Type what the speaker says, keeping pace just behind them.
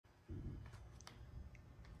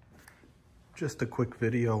Just a quick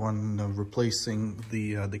video on replacing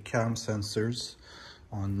the cam sensors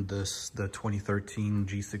on the 2013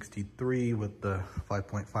 G63 with the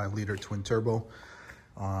 5.5 liter twin turbo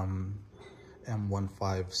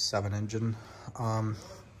M157 engine.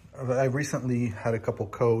 I recently had a couple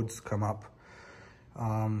codes come up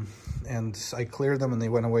and I cleared them and they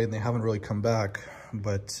went away and they haven't really come back.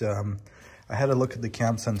 But I had a look at the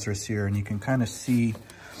cam sensors here and you can kind of see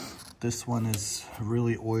this one is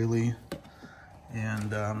really oily.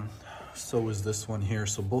 And so is this one here.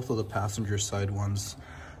 So both of the passenger side ones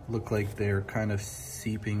look like they're kind of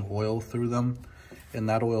seeping oil through them, and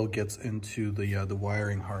that oil gets into the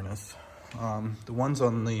wiring harness. The ones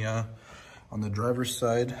on the driver's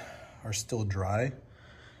side are still dry,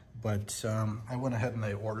 but I went ahead and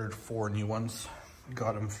I ordered 4 new ones.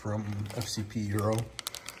 Got them from FCP Euro.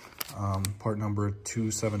 Part number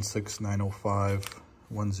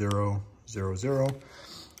 276905100.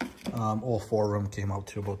 All 4 of them came out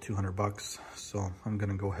to about 200 bucks. So I'm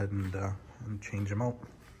gonna go ahead and change them out.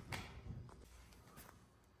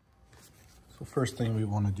 So first thing we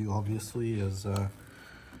want to do obviously is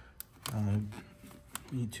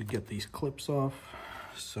need to get these clips off.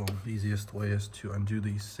 So the easiest way is to undo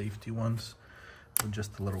these safety ones with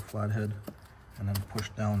just a little flathead and then push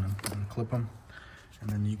down and clip them. And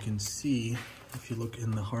then you can see, if you look in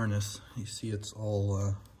the harness, you see it's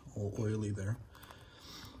all oily there.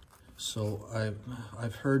 So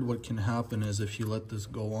I've heard what can happen is if you let this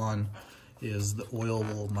go on, is the oil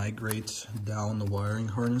will migrate down the wiring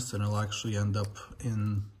harness and it'll actually end up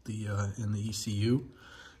in the ECU,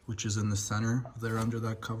 which is in the center there under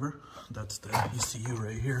that cover. That's the ECU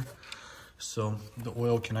right here. So the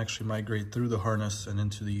oil can actually migrate through the harness and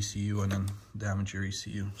into the ECU and then damage your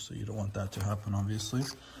ECU. So you don't want that to happen, obviously.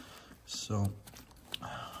 So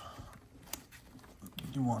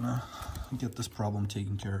you want to get this problem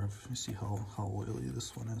taken care of. You see how oily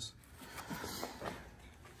this one is.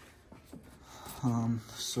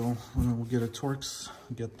 So we'll get a Torx,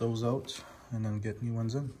 get those out, and then get new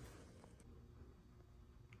ones in.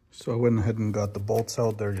 So I went ahead and got the bolts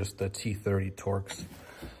out. They're just the T30 Torx.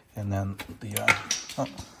 And then the, oh,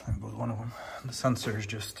 there goes one of them. The sensor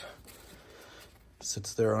just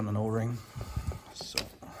sits there on an O-ring. So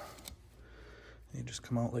they just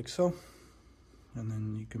come out like so. And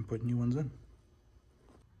then you can put new ones in.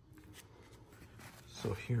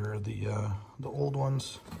 So here are the old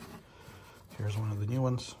ones. Here's one of the new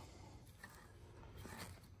ones.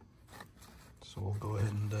 So we'll go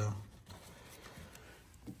ahead and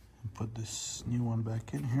put this new one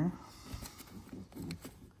back in here.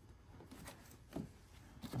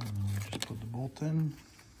 And then we just put the bolt in.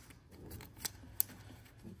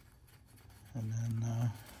 And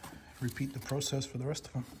then repeat the process for the rest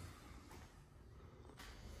of them.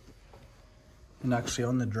 And actually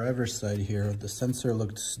on the driver's side here, the sensor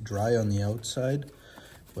looks dry on the outside,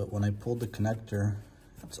 but when I pulled the connector,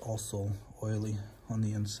 it's also oily on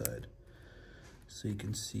the inside. So you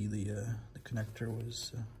can see the connector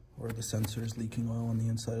was, or the sensor is leaking oil on the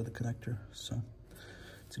inside of the connector. So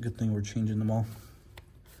it's a good thing we're changing them all.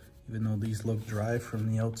 Even though these look dry from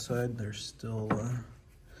the outside, they're still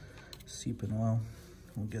seeping oil.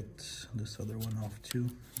 We'll get this other one off too.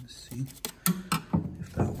 Let's see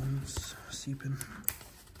if that one's seeping.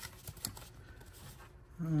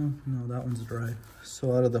 No, that one's dry.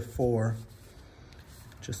 So out of the 4,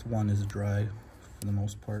 just 1 is dry for the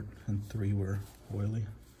most part, and 3 were oily.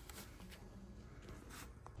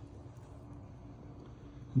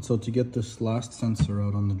 And so to get this last sensor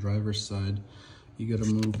out on the driver's side, you got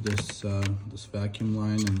to move this this vacuum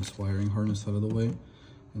line and this wiring harness out of the way,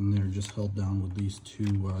 and they're just held down with these 2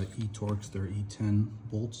 E-Torx. They're E10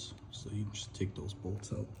 bolts, so you just take those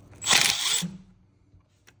bolts out.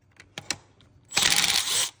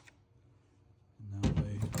 And that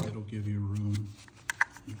way it'll give you room.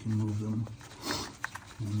 You can move them,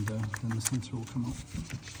 and then the sensor will come out.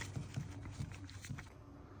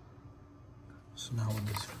 So now with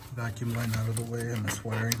this vacuum line out of the way and this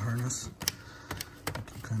wiring harness, we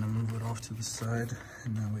can kind of move it off to the side,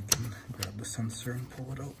 and now we can grab the sensor and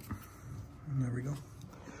pull it out. And there we go.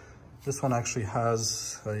 This one actually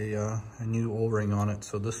has a new O-ring on it,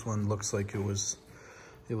 so this one looks like it was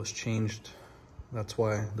changed. That's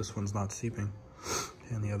why this one's not seeping,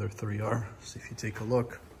 and the other 3 are. So if you take a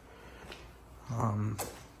look,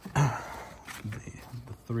 the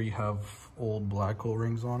 3 have old black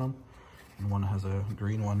O-rings on them, and one has a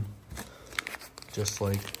green one, just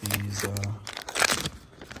like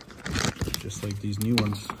these new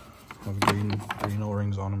ones have green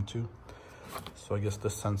O-rings on them too. So I guess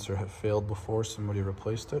this sensor had failed before, somebody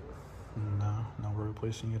replaced it, and now we're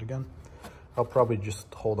replacing it again. I'll probably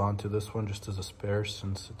just hold on to this one just as a spare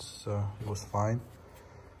since it was fine.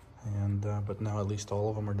 And but now at least all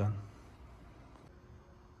of them are done.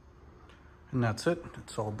 And that's it.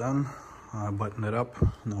 It's all done. Button it up.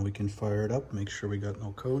 Now we can fire it up. Make sure we got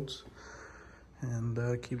no codes,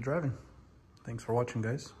 and keep driving. Thanks for watching,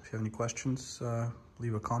 guys. If you have any questions,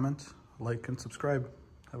 leave a comment, like, and subscribe.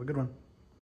 Have a good one.